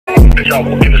y'all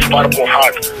walk in the spot up on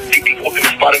hot. CP walk in the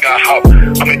spot and got hot.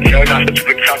 I'm in jail, got such a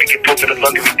big time to get posted in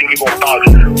London. We think we gon'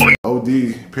 dodge.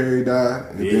 OD, Perry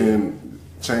died, and then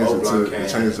changed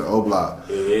to Oblock.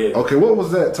 Yeah. Okay, what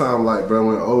was that time like, bro?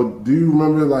 When do you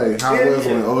remember like how it was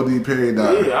when OD Perry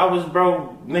died? Yeah, I was,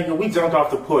 bro, nigga, we jumped off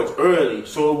the porch early,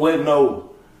 so it wasn't no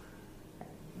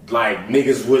like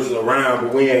niggas was around,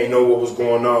 but we ain't know what was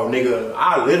going on. Nigga,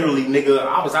 I literally,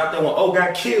 I was out there when O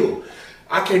got killed.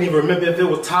 I can't even remember if it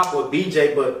was Top or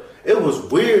BJ, but it was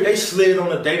weird. They slid on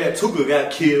the day that Tuka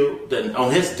got killed,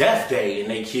 on his death day, and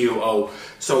they killed O.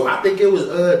 So I think it was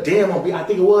I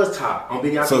think it was Top on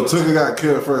BJ. So Tuka got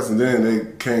killed first, and then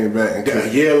they came back and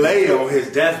a year later on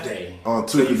his death day. On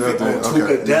Tuka death day. On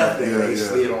Tuka death day, they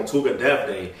slid on Tuka death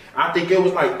day. I think it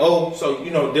was like so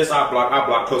you know this I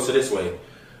block closer this way.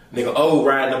 Nigga O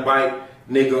riding a bike,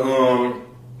 nigga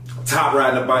Top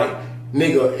riding a bike.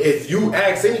 Nigga, if you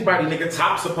ask anybody, nigga,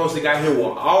 Top supposed to got hit with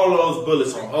all those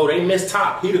bullets on O. They missed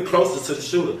Top. He the closest to the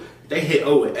shooter. They hit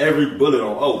O with every bullet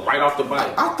on O right off the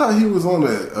bike. I thought he was on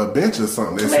a bench or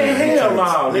something. Man, hell no.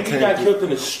 Nigga, he got killed in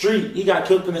the street. He got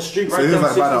killed in the street right there from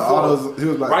 64. He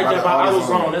was like right there by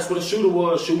AutoZone. That's where the shooter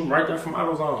was, shooting right there from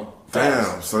AutoZone.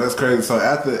 Damn, so that's crazy. So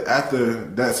after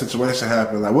that situation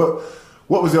happened, like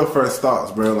what was your first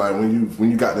thoughts, bro? Like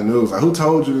when you got the news, like who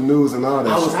told you the news and all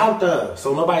that? I was out there,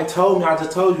 so nobody told me. I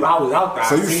just told you I was out there.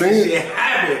 So you seen the shit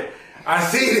happen. I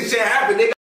seen the shit happen, nigga.